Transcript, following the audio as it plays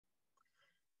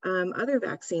Other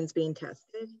vaccines being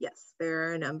tested, yes, there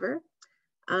are a number.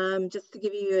 Just to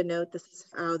give you a note, this is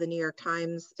how the New York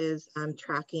Times is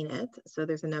tracking it. So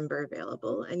there's a number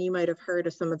available, and you might have heard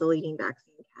of some of the leading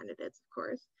vaccine candidates, of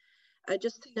course.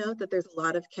 Just to note that there's a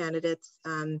lot of candidates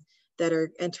that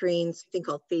are entering something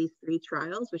called phase 3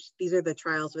 trials, which these are the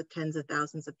trials with tens of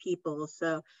thousands of people.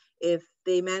 So if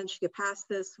they manage to get past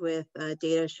this with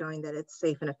data showing that it's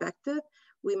safe and effective,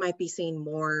 we might be seeing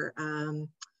more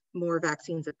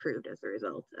vaccines approved as a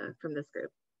result from this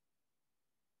group.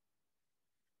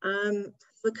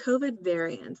 The COVID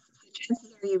variants.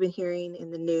 Chances are you've been hearing in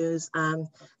the news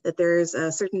that there's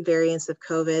certain variants of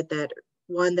COVID, that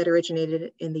one that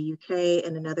originated in the UK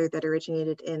and another that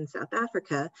originated in South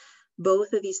Africa.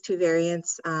 Both of these two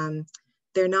variants,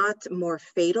 they're not more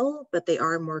fatal, but they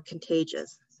are more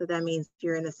contagious. So that means if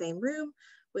you're in the same room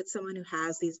with someone who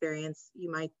has these variants, you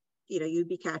might, you'd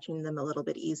be catching them a little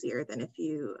bit easier than if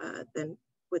you, than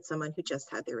with someone who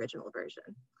just had the original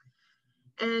version.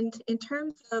 And in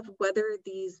terms of whether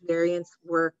these variants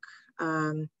work,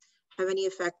 have any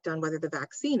effect on whether the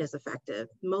vaccine is effective,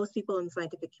 most people in the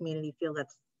scientific community feel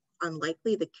that's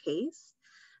unlikely the case.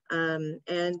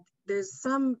 And there's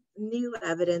some new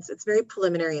evidence, it's very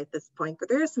preliminary at this point, but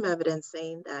there is some evidence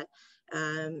saying that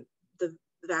the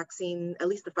vaccine, at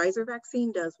least the Pfizer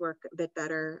vaccine, does work a bit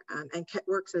better and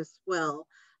works as well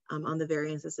on the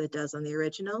variants as it does on the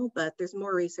original, but there's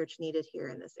more research needed here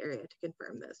in this area to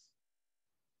confirm this.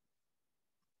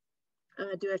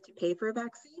 Do I have to pay for a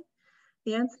vaccine?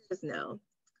 The answer is no.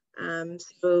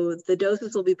 So the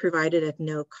doses will be provided at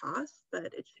no cost,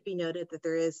 but it should be noted that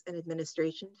there is an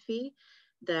administration fee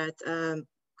that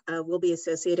will be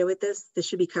associated with this. This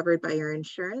should be covered by your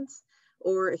insurance,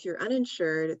 or if you're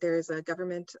uninsured, there's a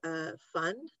government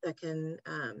fund that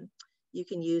you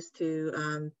can use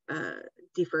to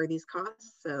defer these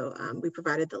costs. So we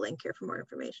provided the link here for more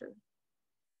information.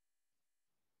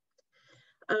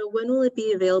 When will it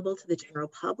be available to the general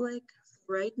public?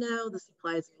 Right now, the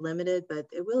supplies are limited, but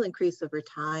it will increase over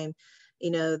time.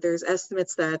 There's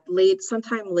estimates that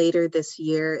sometime later this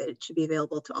year, it should be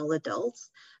available to all adults.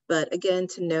 But again,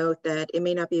 to note that it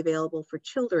may not be available for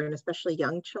children, especially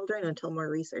young children, until more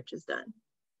research is done.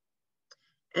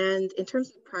 And in terms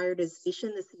of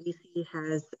prioritization, the CDC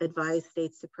has advised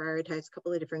states to prioritize a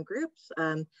couple of different groups: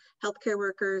 healthcare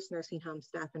workers, nursing home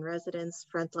staff and residents,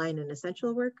 frontline and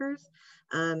essential workers,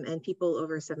 and people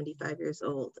over 75 years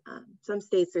old. Some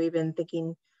states are even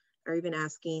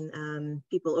asking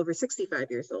people over 65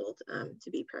 years old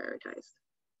to be prioritized.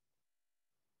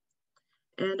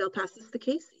 And I'll pass this to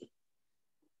Casey.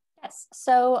 Yes,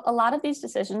 so a lot of these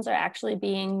decisions are actually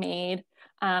being made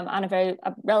on a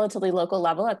relatively local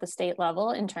level at the state level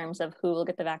in terms of who will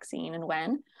get the vaccine and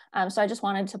when. So I just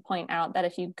wanted to point out that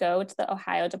if you go to the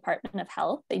Ohio Department of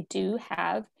Health, they do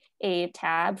have a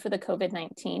tab for the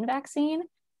COVID-19 vaccine.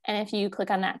 And if you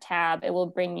click on that tab, it will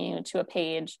bring you to a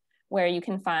page where you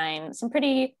can find some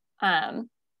pretty good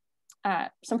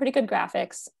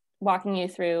graphics walking you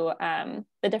through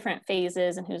the different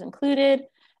phases and who's included,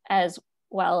 as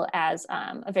well as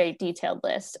a very detailed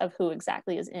list of who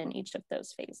exactly is in each of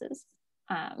those phases.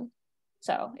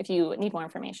 So if you need more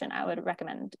information, I would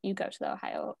recommend you go to the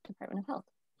Ohio Department of Health.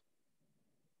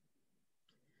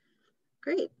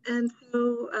 Great, and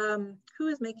so who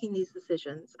is making these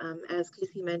decisions? As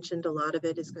Casey mentioned, a lot of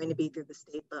it is going to be through the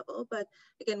state level, but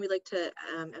again, we like to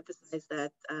emphasize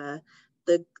that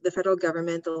the federal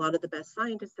government, a lot of the best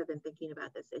scientists have been thinking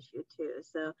about this issue too.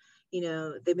 So,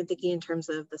 they've been thinking in terms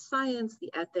of the science,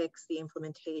 the ethics, the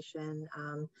implementation,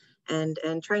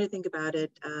 and trying to think about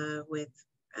it with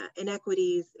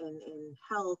inequities in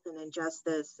health and in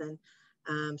justice. And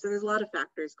so there's a lot of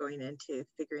factors going into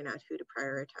figuring out who to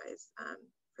prioritize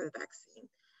for the vaccine.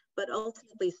 But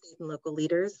ultimately, state and local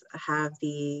leaders have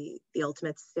the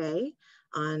ultimate say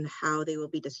on how they will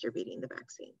be distributing the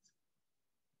vaccines.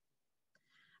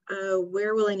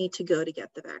 Where will I need to go to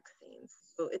get the vaccines?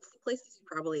 So it's the places you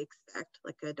probably expect,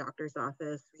 like a doctor's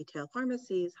office, retail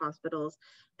pharmacies, hospitals,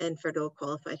 and federal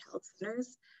qualified health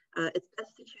centers. It's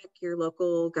best to check your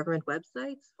local government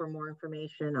websites for more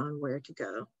information on where to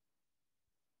go.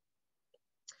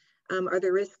 Are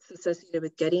there risks associated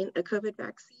with getting a COVID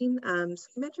vaccine? So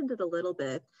I mentioned it a little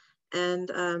bit, and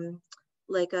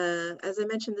as I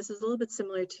mentioned, this is a little bit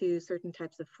similar to certain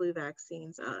types of flu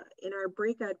vaccines. In our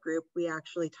breakout group, we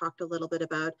actually talked a little bit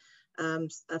about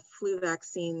a flu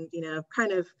vaccine,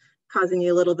 kind of causing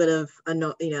you a little bit of,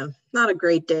 not a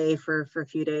great day for a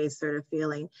few days sort of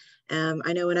feeling.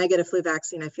 I know when I get a flu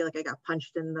vaccine, I feel like I got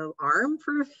punched in the arm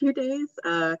for a few days.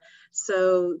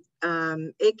 So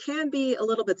it can be a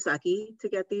little bit sucky to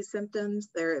get these symptoms.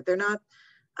 They're not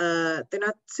They're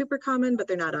not super common, but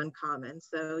they're not uncommon.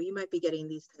 So you might be getting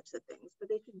these types of things, but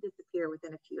they can disappear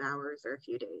within a few hours or a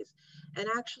few days. And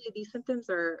actually these symptoms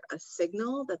are a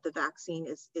signal that the vaccine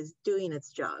is doing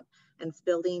its job and it's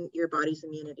building your body's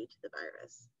immunity to the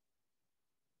virus.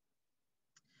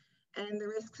 And the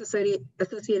risks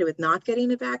associated with not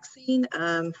getting a vaccine,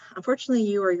 unfortunately,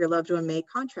 you or your loved one may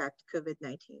contract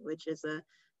COVID-19, which is a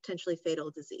potentially fatal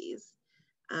disease.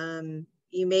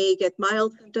 You may get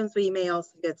mild symptoms, but you may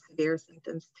also get severe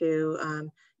symptoms too.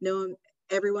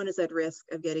 Everyone is at risk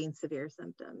of getting severe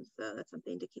symptoms, so that's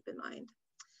something to keep in mind.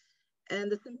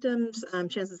 And the symptoms,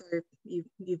 chances are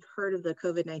you've heard of the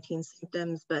COVID-19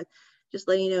 symptoms, but just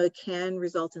letting you know, it can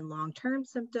result in long-term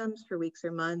symptoms for weeks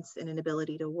or months, and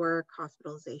inability to work,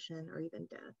 hospitalization, or even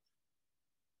death.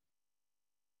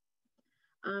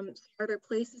 So are there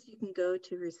places you can go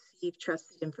to receive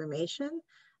trusted information?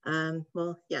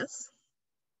 Well, yes.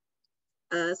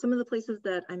 Some of the places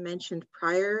that I mentioned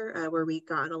prior where we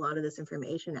got a lot of this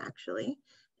information actually,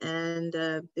 and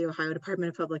the Ohio Department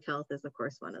of Public Health is of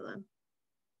course one of them.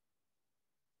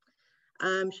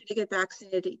 Should I get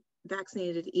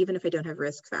vaccinated even if I don't have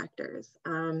risk factors?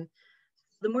 The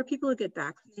more people who get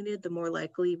vaccinated, the more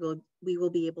likely we will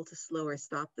be able to slow or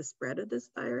stop the spread of this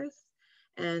virus.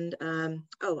 And I'm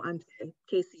sorry,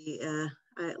 Casey,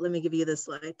 let me give you this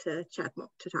slide to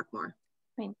talk more.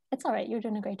 I mean, it's all right, you're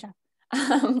doing a great job.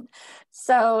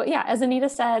 So yeah, as Anita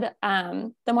said,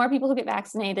 the more people who get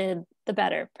vaccinated, the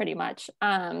better, pretty much,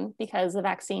 because the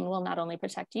vaccine will not only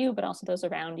protect you, but also those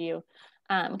around you,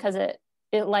 because it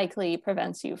likely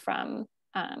prevents you from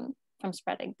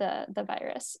spreading the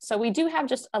virus. So we do have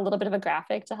just a little bit of a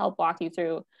graphic to help walk you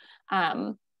through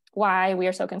why we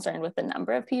are so concerned with the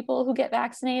number of people who get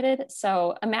vaccinated.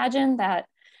 So imagine that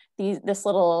this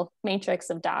little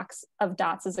matrix of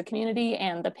dots is a community,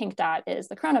 and the pink dot is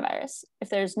the coronavirus. If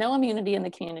there's no immunity in the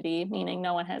community, meaning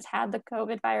no one has had the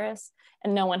COVID virus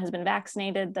and no one has been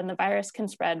vaccinated, then the virus can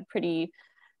spread pretty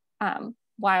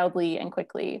wildly and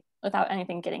quickly without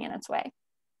anything getting in its way.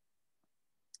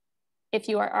 If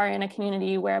you are in a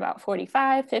community where about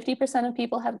 50% of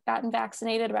people have gotten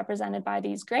vaccinated, represented by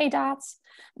these gray dots,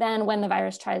 then when the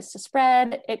virus tries to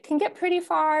spread, it can get pretty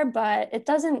far, but it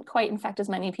doesn't quite infect as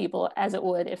many people as it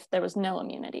would if there was no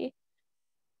immunity.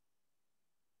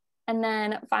 And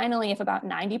then finally, if about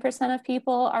 90% of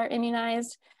people are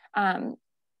immunized,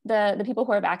 the people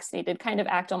who are vaccinated kind of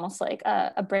act almost like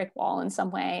a brick wall in some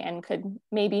way, and could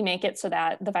maybe make it so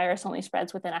that the virus only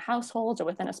spreads within a household or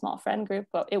within a small friend group,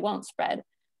 but it won't spread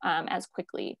as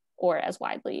quickly or as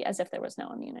widely as if there was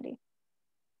no immunity.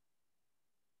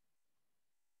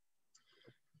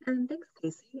 And thanks,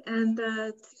 Casey. And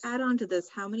to add on to this,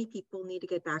 how many people need to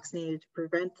get vaccinated to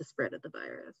prevent the spread of the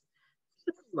virus?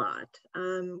 It's a lot.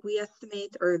 We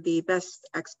estimate, or the best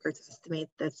experts estimate,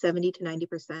 that 70 to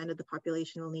 90% of the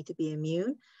population will need to be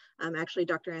immune. Actually,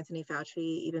 Dr. Anthony Fauci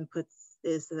even puts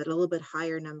this at a little bit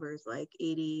higher numbers, like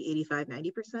 80, 85,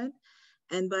 90%.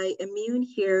 And by immune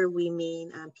here, we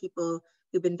mean people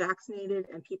who've been vaccinated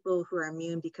and people who are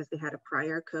immune because they had a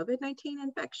prior COVID-19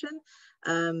 infection.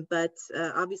 But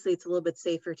obviously, it's a little bit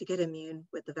safer to get immune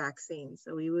with the vaccine.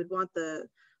 So we would want a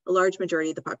large majority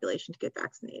of the population to get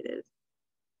vaccinated.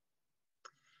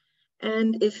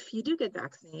 And if you do get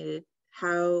vaccinated,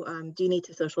 how do you need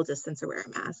to social distance or wear a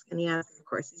mask? And the answer, of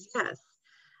course, is yes.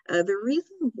 The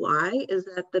reason why is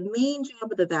that the main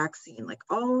job of the vaccine, like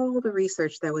all the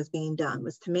research that was being done,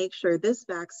 was to make sure this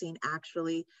vaccine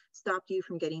actually stopped you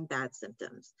from getting bad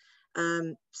symptoms.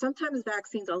 Sometimes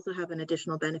vaccines also have an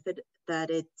additional benefit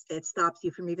that it stops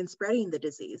you from even spreading the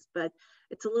disease, but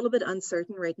it's a little bit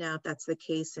uncertain right now if that's the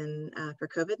case for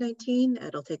COVID-19.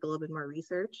 It'll take a little bit more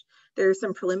research. There's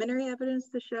some preliminary evidence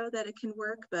to show that it can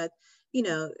work, but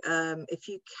if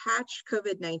you catch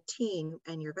COVID-19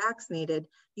 and you're vaccinated,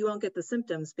 you won't get the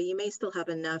symptoms, but you may still have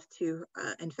enough to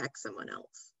infect someone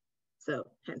else. So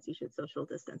hence you should social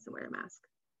distance and wear a mask.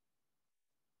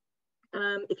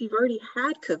 If you've already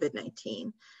had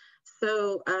COVID-19,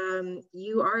 so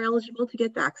you are eligible to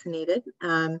get vaccinated.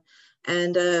 And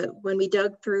when we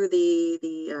dug through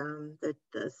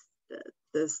the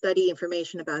study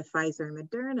information about Pfizer and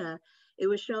Moderna, it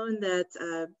was shown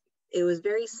that it was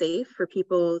very safe for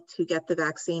people to get the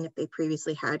vaccine if they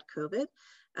previously had COVID.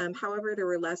 However, there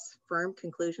were less firm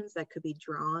conclusions that could be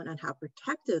drawn on how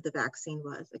protective the vaccine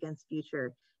was against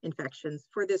future infections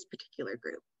for this particular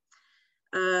group.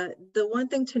 The one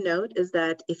thing to note is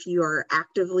that if you are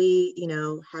actively,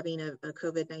 having a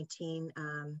COVID-19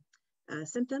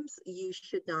 symptoms, you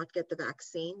should not get the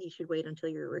vaccine. You should wait until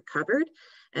you're recovered.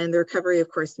 And the recovery, of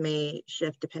course, may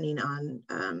shift depending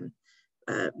on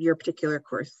your particular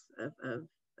course of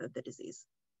the disease.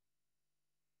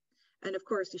 And of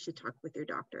course, you should talk with your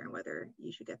doctor on whether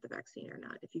you should get the vaccine or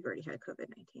not if you've already had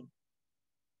COVID-19.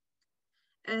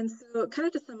 And so kind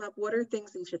of to sum up, what are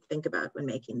things that you should think about when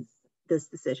making this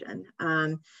decision?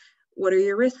 What are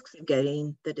your risks of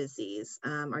getting the disease?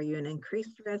 Are you in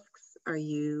increased risks? Are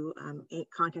you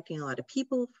contacting a lot of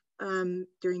people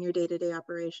during your day-to-day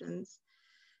operations?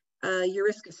 Your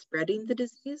risk of spreading the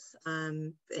disease.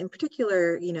 In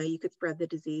particular, you could spread the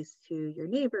disease to your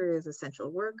neighbors,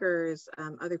 essential workers,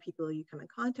 other people you come in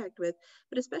contact with,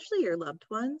 but especially your loved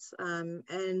ones.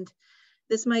 And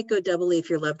this might go doubly if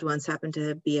your loved ones happen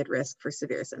to be at risk for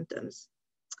severe symptoms.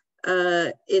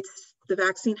 The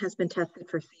vaccine has been tested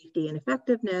for safety and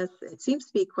effectiveness. It seems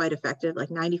to be quite effective, like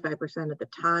 95% of the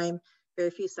time,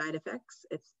 very few side effects.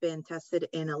 It's been tested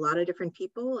in a lot of different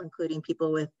people, including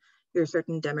people with your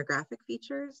certain demographic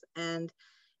features, and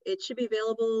it should be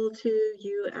available to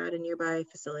you at a nearby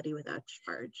facility without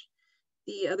charge.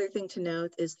 The other thing to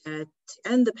note is that to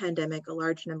end the pandemic, a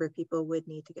large number of people would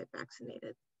need to get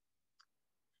vaccinated.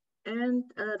 And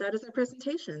that is our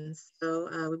presentation.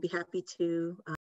 So we'd be happy to